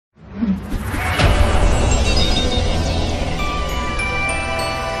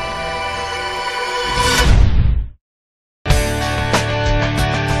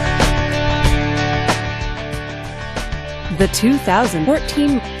the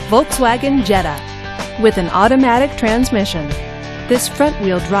 2014 Volkswagen Jetta. With an automatic transmission, this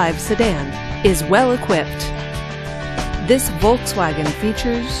front-wheel drive sedan is well equipped. This Volkswagen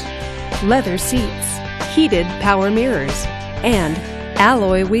features leather seats, heated power mirrors, and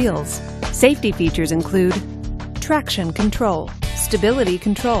alloy wheels. Safety features include traction control, stability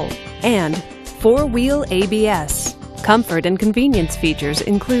control, and four-wheel ABS. Comfort and convenience features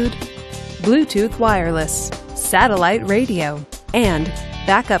include Bluetooth wireless, satellite radio, and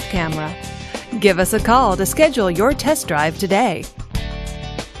backup camera. Give us a call to schedule your test drive today.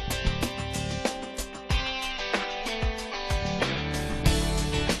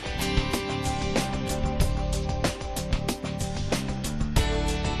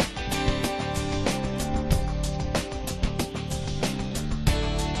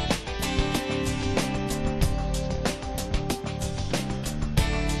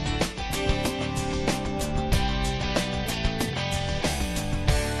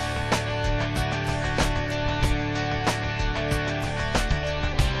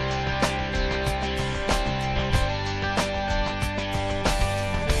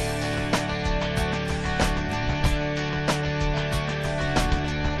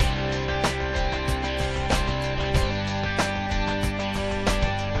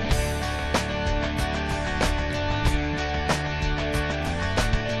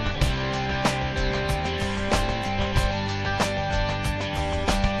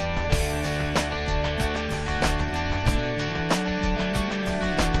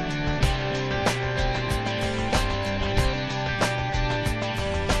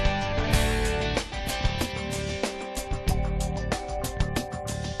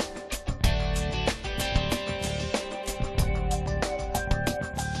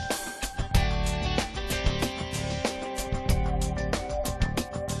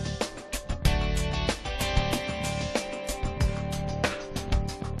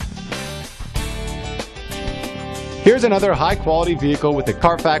 Here's another high-quality vehicle with the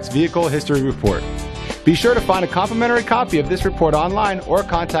Carfax Vehicle History Report. Be sure to find a complimentary copy of this report online or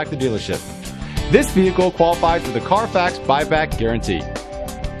contact the dealership. This vehicle qualifies for the Carfax Buyback Guarantee.